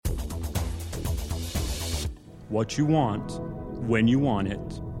what you want, when you want it,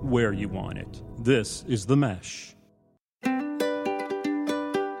 where you want it. This is The Mesh.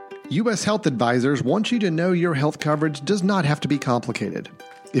 U.S. Health Advisors wants you to know your health coverage does not have to be complicated.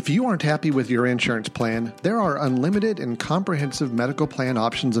 If you aren't happy with your insurance plan, there are unlimited and comprehensive medical plan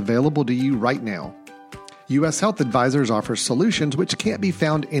options available to you right now. U.S. Health Advisors offers solutions which can't be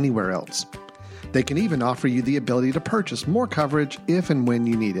found anywhere else. They can even offer you the ability to purchase more coverage if and when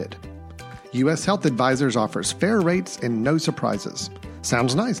you need it. U.S. Health Advisors offers fair rates and no surprises.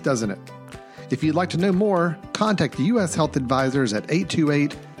 Sounds nice, doesn't it? If you'd like to know more, contact U.S. Health Advisors at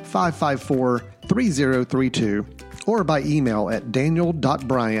 828-554-3032 or by email at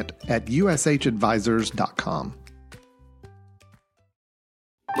daniel.bryant@ushadvisors.com.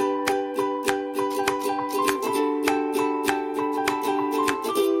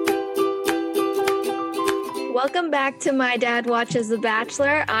 Welcome back to My Dad Watches The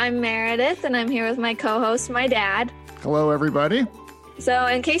Bachelor. I'm Meredith, and I'm here with my co-host, my dad. Hello, everybody. So,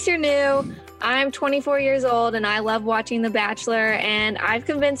 in case you're new, I'm 24 years old, and I love watching The Bachelor, and I've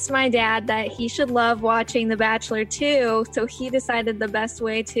convinced my dad that he should love watching The Bachelor too, so he decided the best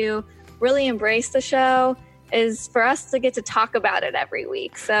way to really embrace the show is for us to get to talk about it every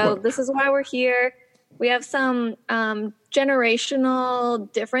week. So, this is why we're here. We have some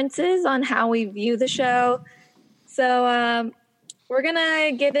generational differences on how we view the show. So we're going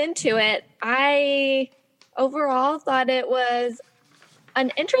to get into it. I overall thought it was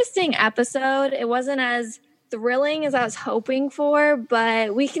an interesting episode. It wasn't as thrilling as I was hoping for,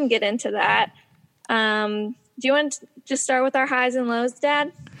 but we can get into that. Do you want to just start with our highs and lows,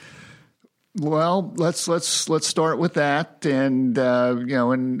 Dad? Well, let's start with that. And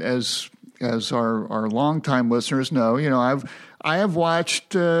and as our longtime listeners know, I have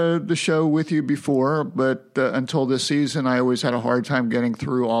watched the show with you before, but until this season, I always had a hard time getting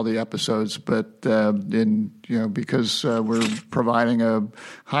through all the episodes. But because we're providing a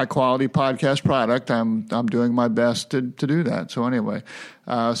high quality podcast product, I'm doing my best to do that. So anyway,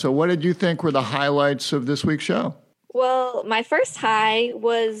 so what did you think were the highlights of this week's show? Well, my first high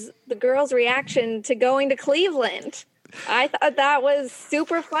was the girls' reaction to going to Cleveland. I thought that was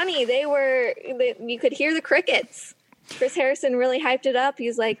super funny. You could hear the crickets. Chris Harrison really hyped it up.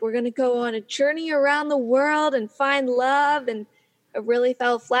 He's like, we're going to go on a journey around the world and find love. And it really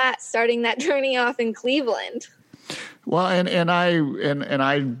fell flat starting that journey off in Cleveland. Well, and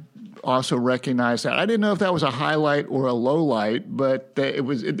I also recognize that. I didn't know if that was a highlight or a low light, but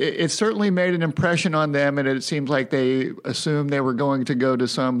it certainly made an impression on them. And it seems like they assumed they were going to go to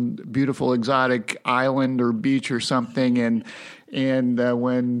some beautiful exotic island or beach or something. And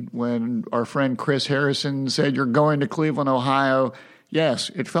when our friend Chris Harrison said, you're going to Cleveland, Ohio, yes,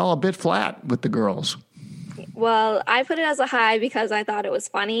 it fell a bit flat with the girls. Well, I put it as a high because I thought it was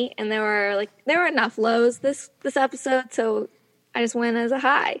funny, and there were enough lows this episode, so I just went as a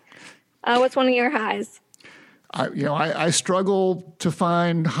high. What's one of your highs? I struggle to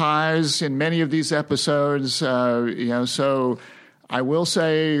find highs in many of these episodes. So I will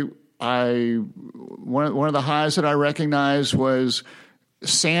say one of the highs that I recognize was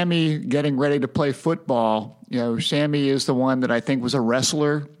Sammy getting ready to play football. Sammy is the one that I think was a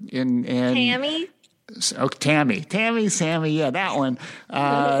wrestler in Tammy? Oh, Sammy, yeah, that one. Who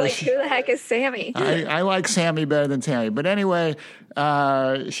the heck is Sammy? I like Sammy better than Tammy. But anyway,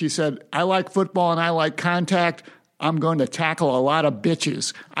 she said, I like football and I like contact. I'm going to tackle a lot of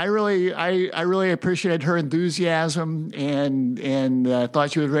bitches. I really appreciated her enthusiasm and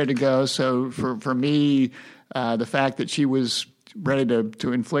thought she was ready to go. So for me, the fact that she was ready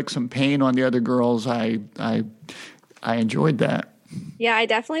to inflict some pain on the other girls, I enjoyed that. Yeah, I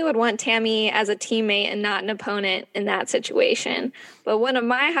definitely would want Tammy as a teammate and not an opponent in that situation. But one of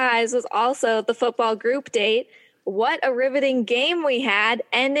my highs was also the football group date. What a riveting game we had,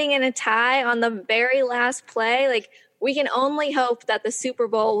 ending in a tie on the very last play. We can only hope that the Super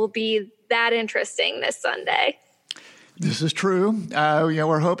Bowl will be that interesting this Sunday. This is true.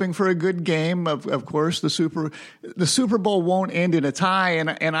 We're hoping for a good game. Of course, the Super Bowl won't end in a tie,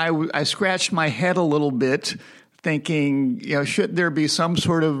 and I scratched my head a little bit, thinking, should there be some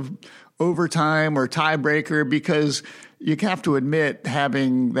sort of overtime or tiebreaker? Because you have to admit,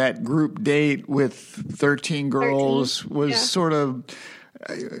 having that group date with 13 girls was sort of,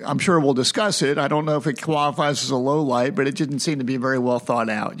 I'm sure we'll discuss it. I don't know if it qualifies as a low light, but it didn't seem to be very well thought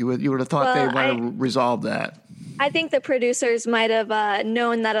out. You would have thought they might have resolved that. I think the producers might have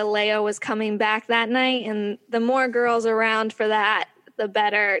known that Alea was coming back that night, and the more girls around for that, the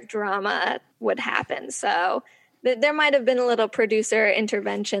better drama would happen. So there might have been a little producer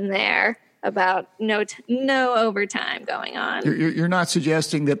intervention there. about no overtime going on. You're not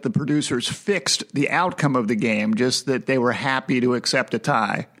suggesting that the producers fixed the outcome of the game, just that they were happy to accept a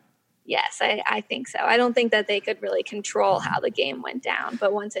tie. Yes, I think so. I don't think that they could really control how the game went down.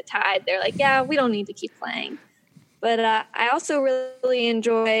 But once it tied, they're like, yeah, we don't need to keep playing. But I also really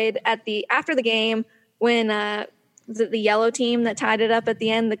enjoyed after the game when the yellow team that tied it up at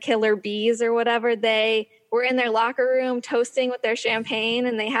the end, the Killer Bees or whatever, they were in their locker room toasting with their champagne,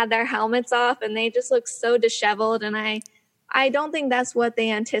 and they had their helmets off, and they just looked so disheveled. And I don't think that's what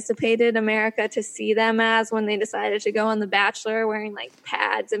they anticipated America to see them as when they decided to go on The Bachelor, wearing like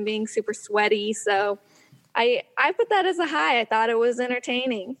pads and being super sweaty. So I put that as a high. I thought it was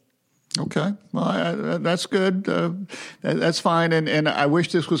entertaining. Okay. Well, that's good. That's fine. And I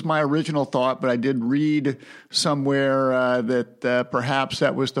wish this was my original thought, but I did read somewhere that perhaps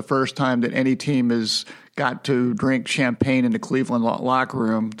that was the first time that any team has got to drink champagne in the Cleveland locker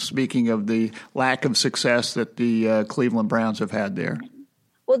room, speaking of the lack of success that the Cleveland Browns have had there.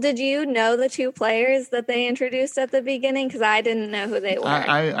 Well, did you know the two players that they introduced at the beginning? Because I didn't know who they were.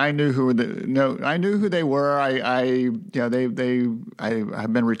 I knew who I knew who they were. I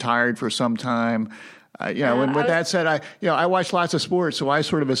have been retired for some time. And with that said, I watch lots of sports, so I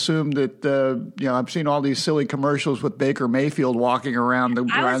sort of assumed that I've seen all these silly commercials with Baker Mayfield walking around the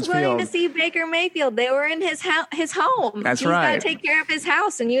Browns field. I was waiting to see Baker Mayfield. They were in his home. That's right. He's got to take care of his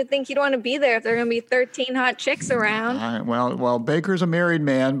house, and you'd think you'd want to be there if there are going to be 13 hot chicks around. Well, Baker's a married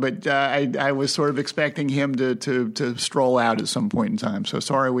man, but I was sort of expecting him to stroll out at some point in time. So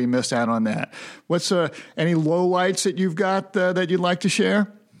sorry we missed out on that. What's any lowlights that you've got that you'd like to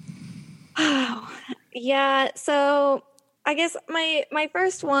share? Yeah, so I guess my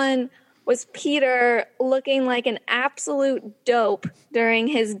first one was Peter looking like an absolute dope during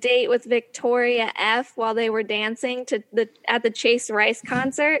his date with Victoria F. while they were dancing at the Chase Rice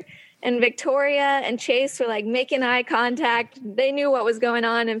concert. And Victoria and Chase were like making eye contact. They knew what was going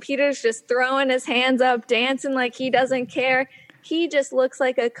on, and Peter's just throwing his hands up, dancing like he doesn't care. He just looks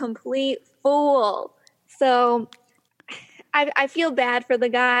like a complete fool. So I feel bad for the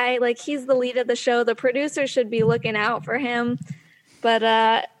guy. Like, he's the lead of the show. The producer should be looking out for him.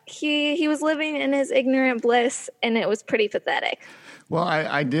 But he was living in his ignorant bliss, and it was pretty pathetic. Well,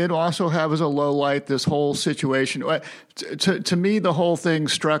 I did also have as a low light this whole situation. To me, the whole thing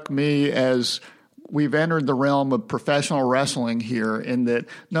struck me as we've entered the realm of professional wrestling here, in that,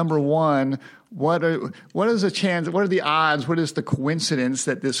 number one, what is the chance? What are the odds? What is the coincidence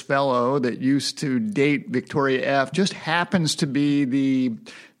that this fellow that used to date Victoria F. just happens to be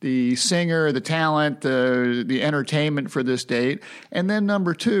the singer, the talent, the entertainment for this date? And then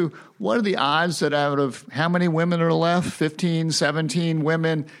number two, what are the odds that out of how many women are left, 15, 17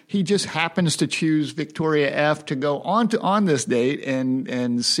 women, he just happens to choose Victoria F. to go on this date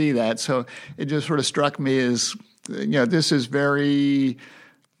and see that? So it just sort of struck me as, this is very,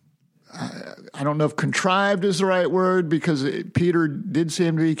 I don't know if contrived is the right word, because Peter did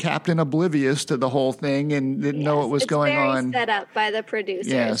seem to be Captain Oblivious to the whole thing and didn't know what was going on. It's very set up by the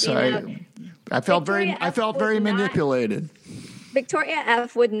producers. Yeah, so I felt very manipulated. Victoria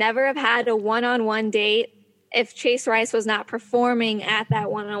F. would never have had a one-on-one date if Chase Rice was not performing at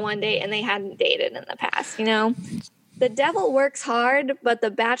that one-on-one date and they hadn't dated in the past. The devil works hard, but the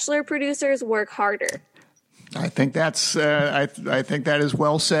Bachelor producers work harder. I think that's. I think that is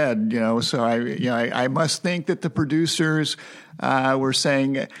well said. So I must think that the producers were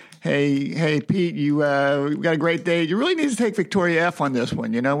saying, "Hey, Pete, we got a great date. You really need to take Victoria F. on this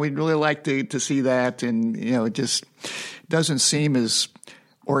one. We'd really like to see that." And it just doesn't seem as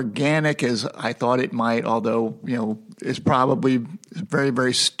organic as I thought it might. Although it's probably very,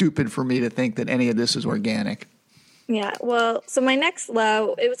 very stupid for me to think that any of this is organic. Yeah, well, so my next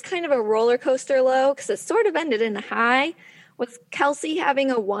low, it was kind of a roller coaster low because it sort of ended in a high, was Kelsey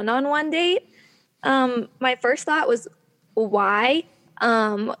having a one-on-one date. My first thought was, why?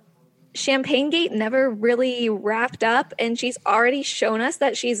 Champagne Gate never really wrapped up, and she's already shown us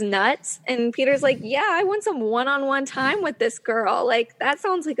that she's nuts. And Peter's like, yeah, I want some one-on-one time with this girl. Like, that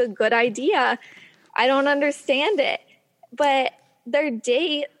sounds like a good idea. I don't understand it. But their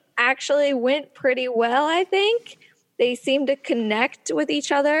date actually went pretty well, I think. They seemed to connect with each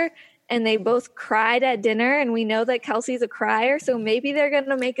other, and they both cried at dinner, and we know that Kelsey's a crier, so maybe they're going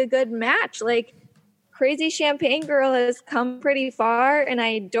to make a good match. Like, Crazy Champagne Girl has come pretty far, and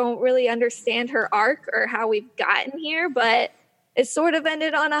I don't really understand her arc or how we've gotten here, but it sort of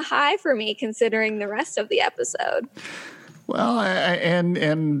ended on a high for me considering the rest of the episode. Well,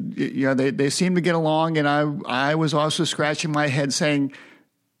 they seem to get along, and I was also scratching my head saying,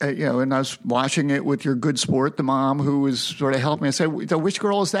 and I was watching it with your good sport, the mom who was sort of helping me. I said, which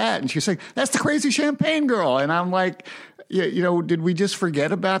girl is that? And she's like, that's the crazy champagne girl. And I'm like, did we just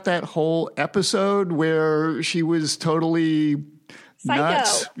forget about that whole episode where she was totally psycho.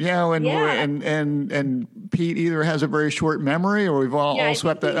 Nuts? And Pete either has a very short memory or we've all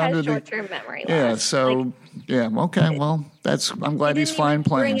swept that under the short-term memory. Okay. Well, I'm glad he's flying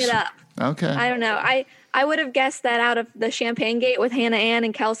planes. Bring it up. Okay. I don't know. I would have guessed that out of the champagne gate with Hannah Ann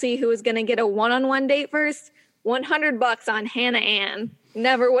and Kelsey, who was going to get a one-on-one date first. $100 on Hannah Ann.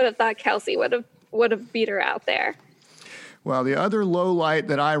 Never would have thought Kelsey would have beat her out there. Well, the other low light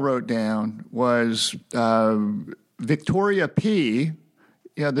that I wrote down was Victoria P.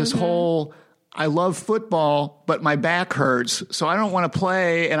 This whole I love football, but my back hurts, so I don't want to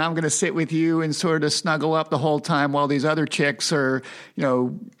play, and I'm going to sit with you and sort of snuggle up the whole time while these other chicks are,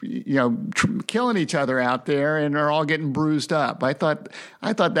 killing each other out there and are all getting bruised up. I thought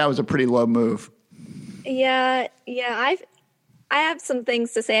that was a pretty low move. Yeah. I have some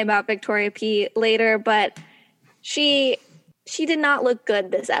things to say about Victoria P later, but she did not look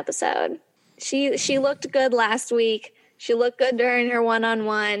good this episode. She looked good last week. She looked good during her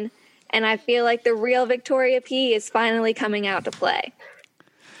one-on-one. And I feel like the real Victoria P is finally coming out to play.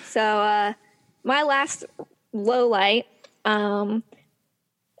 So my last low light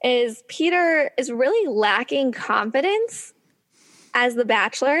is Peter is really lacking confidence as the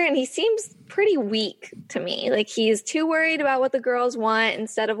Bachelor, and he seems pretty weak to me. Like he's too worried about what the girls want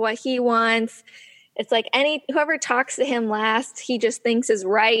instead of what he wants. It's like whoever talks to him last, he just thinks is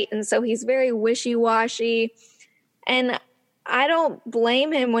right, and so he's very wishy-washy. And I don't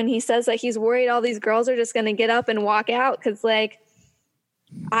blame him when he says that he's worried all these girls are just going to get up and walk out because,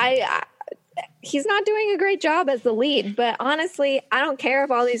 he's not doing a great job as the lead. But honestly, I don't care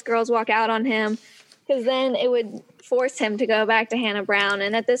if all these girls walk out on him because then it would force him to go back to Hannah Brown.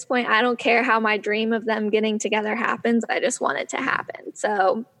 And at this point, I don't care how my dream of them getting together happens. I just want it to happen.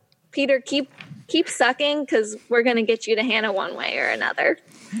 So, Peter, keep sucking because we're going to get you to Hannah one way or another.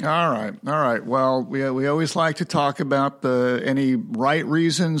 All right. Well, we always like to talk about any right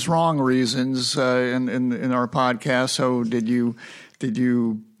reasons, wrong reasons in our podcast. So did you?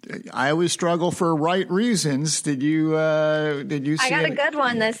 I always struggle for right reasons. Did you? See I got a good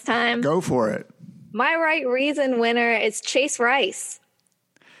one this time. Go for it. My right reason winner is Chase Rice,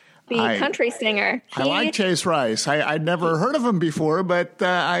 the country singer. I like Chase Rice. I'd never heard of him before, but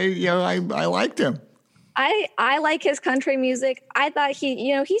I liked him. I like his country music. I thought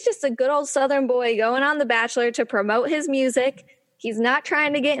he's just a good old Southern boy going on The Bachelor to promote his music. He's not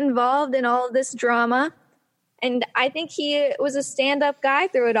trying to get involved in all of this drama. And I think he was a stand-up guy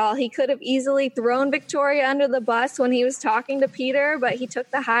through it all. He could have easily thrown Victoria under the bus when he was talking to Peter, but he took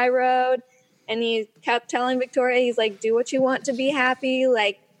the high road and he kept telling Victoria, he's like, do what you want to be happy.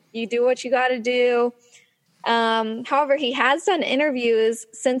 Like, you do what you got to do. However, he has done interviews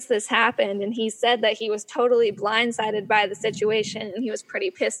since this happened, and he said that he was totally blindsided by the situation, and he was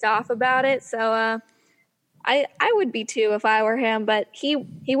pretty pissed off about it. So I would be too if I were him, but he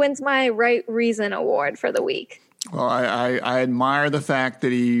wins my right reason award for the week. Well, I admire the fact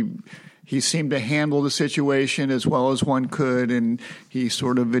that he seemed to handle the situation as well as one could, and he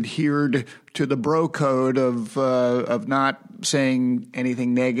sort of adhered to the bro code of not saying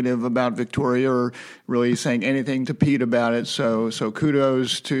anything negative about Victoria or really saying anything to Pete about it. So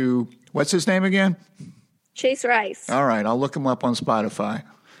kudos to, what's his name again? Chase Rice. All right, I'll look him up on Spotify.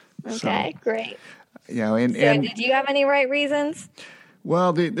 Okay, great. And did you have any right reasons?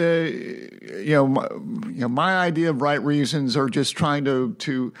 Well, my idea of right reasons are just trying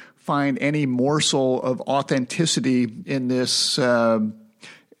to find any morsel of authenticity in this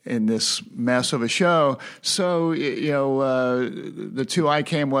mess of a show. So, the two I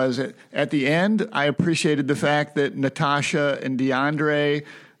came was at the end, I appreciated the fact that Natasha and Deandra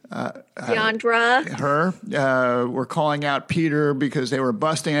were calling out Peter because they were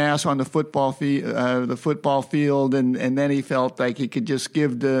busting ass on the football field, and then he felt like he could just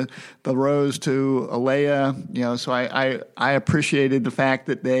give the rose to Alea. So I appreciated the fact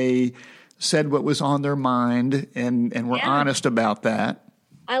that they said what was on their mind and were honest about that.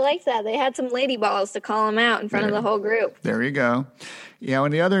 I like that. They had some lady balls to call him out in front of the whole group. There you go.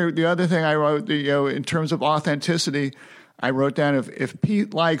 And the other thing I wrote, in terms of authenticity, I wrote down if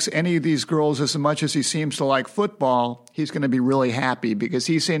Pete likes any of these girls as much as he seems to like football, he's going to be really happy because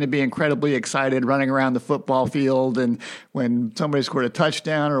he seemed to be incredibly excited running around the football field. And when somebody scored a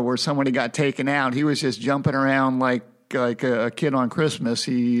touchdown or where somebody got taken out, he was just jumping around like a kid on Christmas.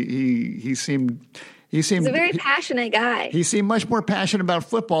 He seemed. He's a very passionate guy. He seemed much more passionate about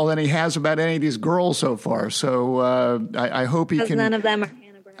football than he has about any of these girls so far. So I hope he can. None of them are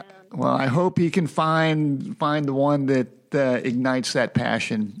Hannah Brown. Well, I hope he can find the one that ignites that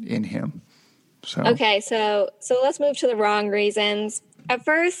passion in him. So Okay, so let's move to the wrong reasons. At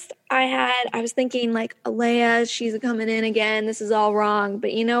first, I was thinking like, Alea, she's coming in again. This is all wrong.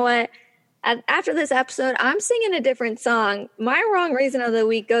 But you know what? After this episode, I'm singing a different song. My wrong reason of the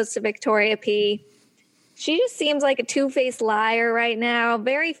week goes to Victoria P. She just seems like a two-faced liar right now,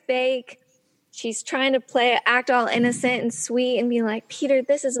 very fake. She's trying to act all innocent and sweet and be like, Peter,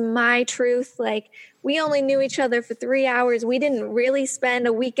 this is my truth. Like, we only knew each other for 3 hours. We didn't really spend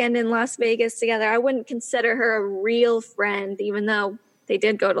a weekend in Las Vegas together. I wouldn't consider her a real friend, even though they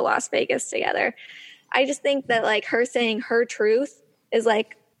did go to Las Vegas together. I just think that like her saying her truth is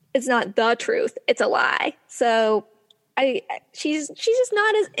like, it's not the truth. It's a lie. So she's just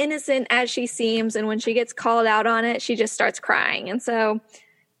not as innocent as she seems. And when she gets called out on it, she just starts crying. And so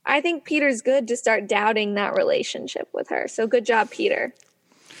I think Peter's good to start doubting that relationship with her. So good job, Peter.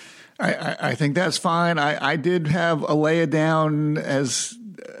 I think that's fine. I did have Alea down as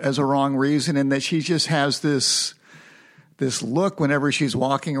a wrong reason, in that she just has this look whenever she's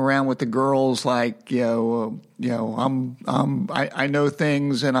walking around with the girls, like, I know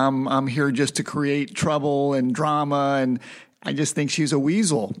things, and I'm here just to create trouble and drama, and I just think she's a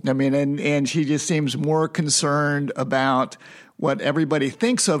weasel. I mean, and she just seems more concerned about what everybody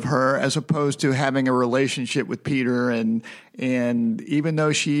thinks of her as opposed to having a relationship with Peter. And even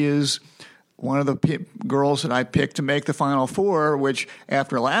though she is one of the girls that I picked to make the Final Four, which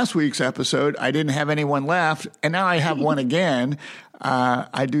after last week's episode, I didn't have anyone left, and now I have one again,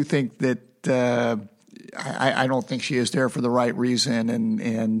 I do think that I don't think she is there for the right reason,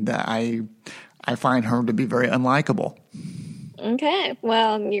 and I find her to be very unlikable. Okay,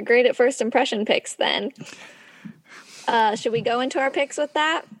 well, you're great at first impression picks then. Should we go into our picks with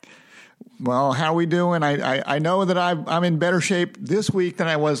that? Well, how are we doing? I know that I'm in better shape this week than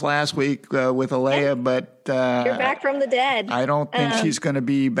I was last week with Alea, but you're back from the dead. I don't think she's going to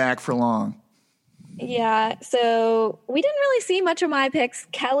be back for long. Yeah, so we didn't really see much of my picks.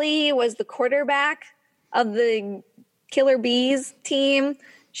 Kelly was the quarterback of the Killer Bees team.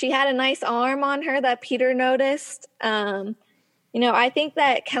 She had a nice arm on her that Peter noticed. I think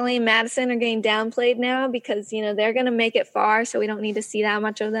that Kelly and Madison are getting downplayed now because, they're going to make it far, so we don't need to see that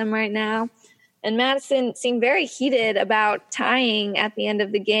much of them right now. And Madison seemed very heated about tying at the end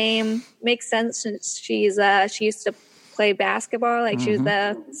of the game. Makes sense since she used to play basketball, like she was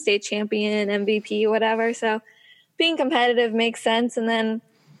the state champion, MVP, whatever. So being competitive makes sense. And then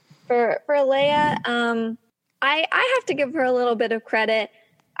for Alea, I have to give her a little bit of credit.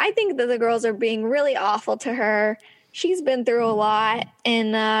 I think that the girls are being really awful to her. She's been through a lot,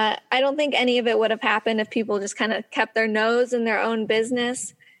 and I don't think any of it would have happened if people just kind of kept their nose in their own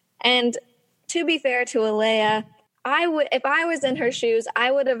business. And to be fair to Alea, if I was in her shoes,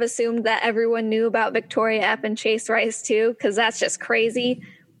 I would have assumed that everyone knew about Victoria F and Chase Rice too, because that's just crazy.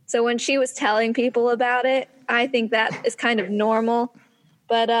 So when she was telling people about it, I think that is kind of normal.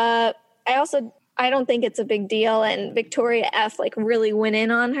 But I don't think it's a big deal, and Victoria F really went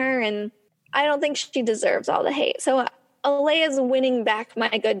in on her, and I don't think she deserves all the hate. So Alea's winning back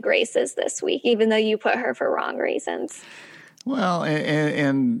my good graces this week, even though you put her for wrong reasons. Well,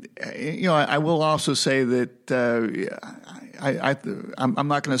 and I will also say that I'm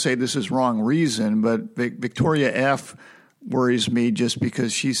not going to say this is wrong reason, but Victoria F worries me just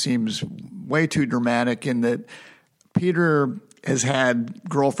because she seems way too dramatic in that Peter has had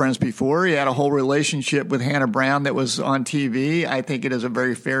girlfriends before. He had a whole relationship with Hannah Brown that was on TV. I think it is a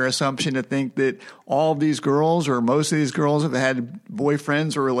very fair assumption to think that all of these girls, or most of these girls, have had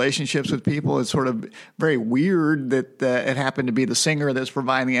boyfriends or relationships with people. It's sort of very weird that it happened to be the singer that's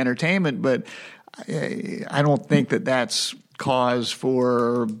providing the entertainment, but I don't think that that's cause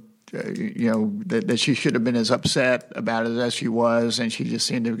for that she should have been as upset about it as she was, and she just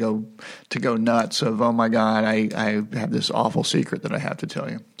seemed to go nuts of, oh my God, I have this awful secret that I have to tell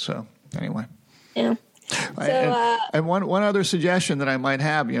you. So anyway. Yeah. And one other suggestion that I might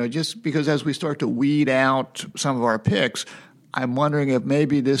have, just because as we start to weed out some of our picks, I'm wondering if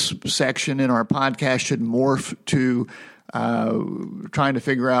maybe this section in our podcast should morph to trying to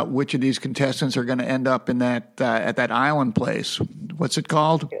figure out which of these contestants are going to end up in that at that island place. What's it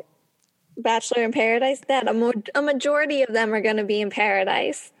called? Bachelor in Paradise. That a majority of them are going to be in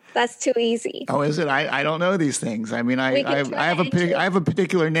Paradise. That's too easy. Oh, is it? I don't know these things. I mean, I have a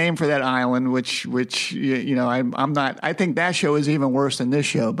particular name for that island, which I'm not. I think that show is even worse than this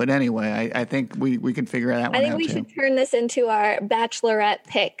show. But anyway, I think we can figure that one out. I think we should turn this into our Bachelorette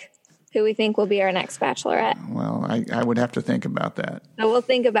pick. Who we think will be our next Bachelorette. Well, I would have to think about that. So we'll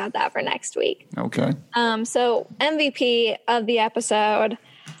think about that for next week. Okay. So MVP of the episode,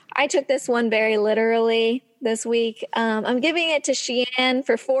 I took this one very literally this week. I'm giving it to Sheehan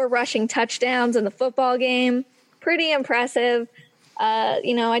for 4 rushing touchdowns in the football game. Pretty impressive. I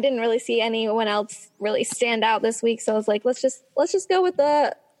didn't really see anyone else really stand out this week, so I was like, let's just go with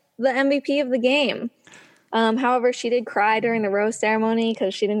the MVP of the game. However, she did cry during the rose ceremony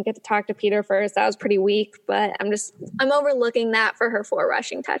because she didn't get to talk to Peter first. That was pretty weak, but I'm overlooking that for her 4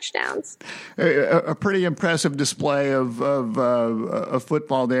 rushing touchdowns. A pretty impressive display of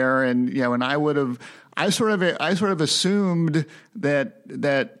football there, and I sort of assumed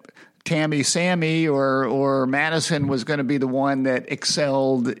that Tammy Sammy or Madison was going to be the one that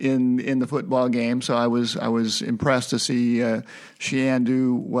excelled in the football game. So I was impressed to see Sheehan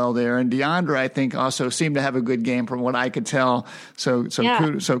do well there. And Deandra, I think, also seemed to have a good game from what I could tell. So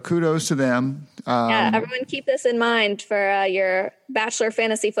kudos to them. Everyone keep this in mind for your Bachelor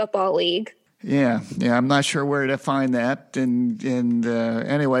Fantasy Football League. Yeah. I'm not sure where to find that. And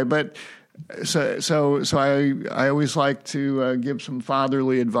anyway, but. So I always like to give some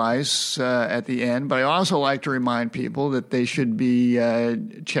fatherly advice at the end, but I also like to remind people that they should be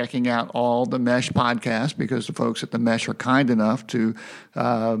checking out all the Mesh podcasts because the folks at the Mesh are kind enough to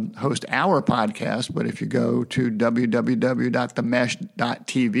host our podcast. But if you go to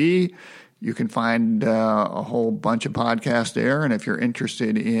www.themesh.tv, you can find a whole bunch of podcasts there. And if you're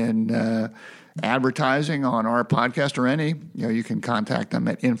interested in advertising on our podcast or any, you can contact them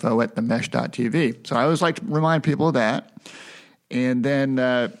at info@themesh.tv. So I always like to remind people of that. And then,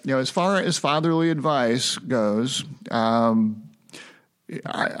 as far as fatherly advice goes, I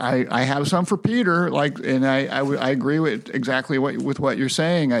have some for Peter. And I agree with exactly with what you're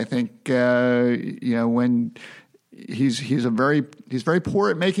saying. I think when he's very poor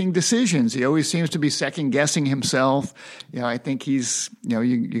at making decisions. He always seems to be second guessing himself. I think he's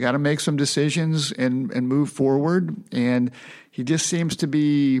you got to make some decisions and move forward. And he just seems to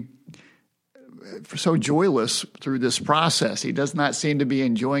be so joyless through this process. He does not seem to be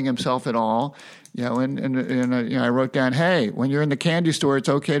enjoying himself at all. And I wrote down, hey, when you're in the candy store, it's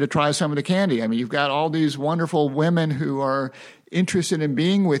okay to try some of the candy. I mean, you've got all these wonderful women who are interested in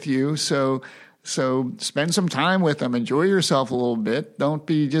being with you. So spend some time with them. Enjoy yourself a little bit. Don't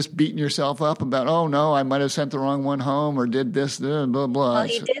be just beating yourself up about, oh, no, I might have sent the wrong one home or did this, blah, blah, blah. Well,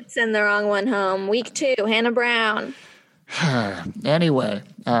 he did send the wrong one home. Week 2, Hannah Brown. Anyway,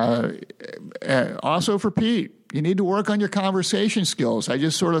 also for Pete, you need to work on your conversation skills. I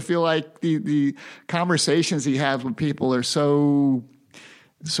just sort of feel like the conversations he has with people are so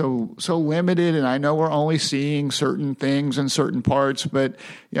limited, and I know we're only seeing certain things in certain parts, but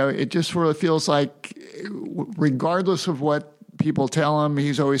it just sort of feels like, regardless of what people tell him,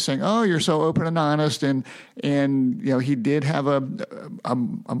 he's always saying, "Oh, you're so open and honest," and he did have a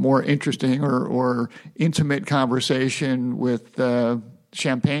more interesting or intimate conversation with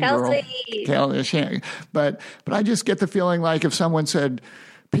Champagne Kelsey. Girl, but I just get the feeling like if someone said,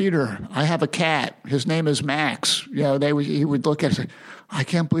 "Peter, I have a cat. His name is Max," he would look at it and say, I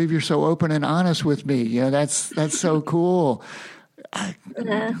can't believe you're so open and honest with me. That's so cool.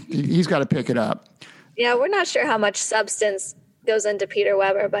 He's got to pick it up. Yeah, we're not sure how much substance goes into Peter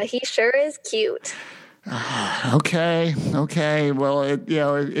Weber, but he sure is cute. Okay. Well,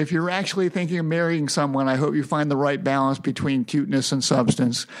 if you're actually thinking of marrying someone, I hope you find the right balance between cuteness and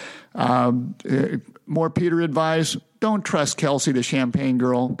substance. More Peter advice: don't trust Kelsey, the Champagne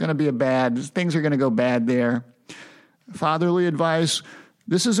Girl. Things are going to go bad there. Fatherly advice: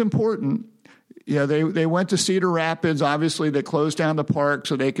 this is important. They went to Cedar Rapids. Obviously, they closed down the park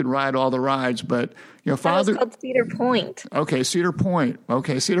so they could ride all the rides. But that was called Cedar Point. Okay, Cedar Point.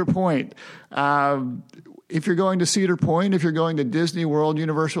 If you're going to Cedar Point, if you're going to Disney World,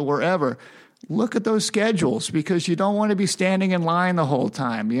 Universal, wherever, look at those schedules because you don't want to be standing in line the whole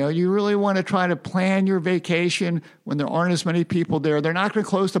time. You really want to try to plan your vacation when there aren't as many people there. They're not going to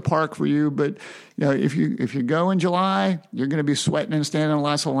close the park for you, but if you go in July, you're going to be sweating and standing in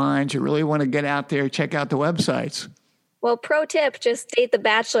lots of lines. You really want to get out there, check out the websites. Well, pro tip, just date The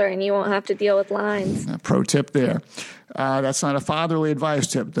Bachelor and you won't have to deal with lines. Pro tip there. That's not a fatherly advice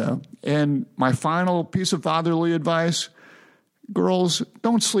tip, though. And my final piece of fatherly advice: girls,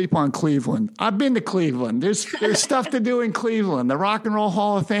 don't sleep on Cleveland. I've been to Cleveland. There's stuff to do in Cleveland. The Rock and Roll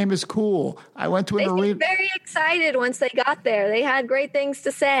Hall of Fame is cool. I went to an arena. They seemed very excited once they got there. They had great things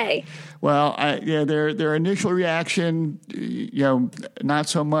to say. Well, their initial reaction, not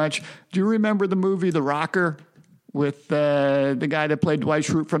so much. Do you remember the movie The Rocker with the guy that played Dwight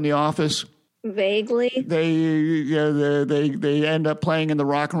Schrute from The Office? Vaguely. They end up playing in the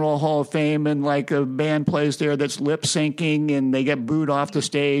Rock and Roll Hall of Fame, and like a band plays there that's lip syncing, and they get booed off the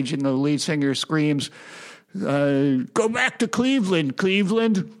stage, and the lead singer screams, go back to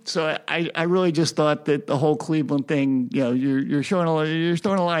Cleveland. So I really just thought that the whole Cleveland thing, you're throwing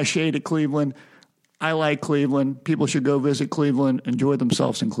a lot of shade at Cleveland. I like Cleveland. People should go visit Cleveland, enjoy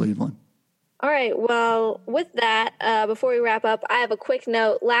themselves in Cleveland. All right. Well, with that, before we wrap up, I have a quick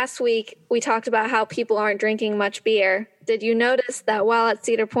note. Last week, we talked about how people aren't drinking much beer. Did you notice that while at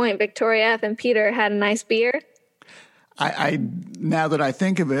Cedar Point, Victoria F. and Peter had a nice beer? I now that I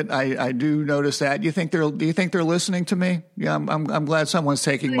think of it, I do notice that. Do you think they're listening to me? Yeah, I'm glad someone's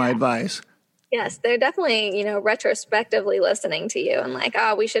taking my advice. Yes, they're definitely, retrospectively listening to you and like,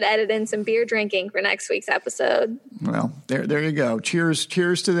 we should edit in some beer drinking for next week's episode. Well, there you go. Cheers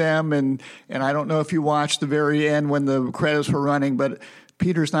to them. And I don't know if you watched the very end when the credits were running, but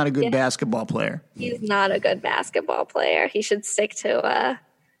Peter's not a good basketball player. He's not a good basketball player. He should stick to,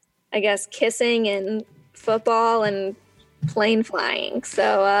 I guess, kissing and football and plane flying.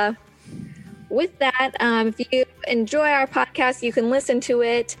 So with that, if you enjoy our podcast, you can listen to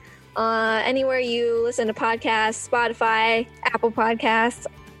it anywhere you listen to podcasts, Spotify, Apple Podcasts,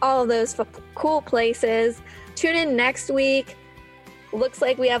 all of those cool places. Tune in next week. Looks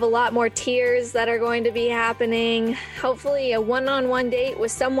like we have a lot more tiers that are going to be happening. Hopefully a one-on-one date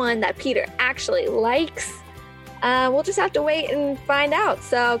with someone that Peter actually likes. We'll just have to wait and find out.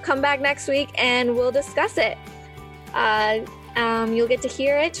 So come back next week and we'll discuss it. You'll get to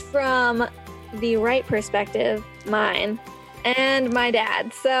hear it from the right perspective, mine, and my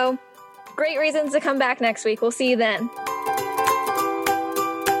dad. So great reasons to come back next week. We'll see you then.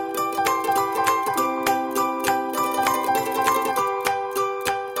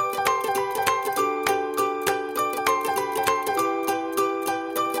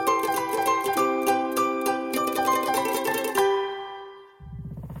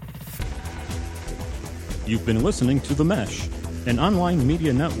 You've been listening to The Mesh, an online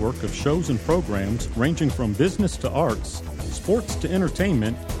media network of shows and programs ranging from business to arts, sports to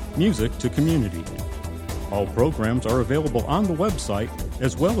entertainment, music to community. All programs are available on the website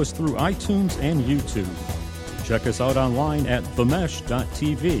as well as through iTunes and YouTube. Check us out online at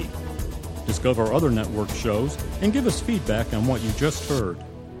themesh.tv. Discover other network shows and give us feedback on what you just heard.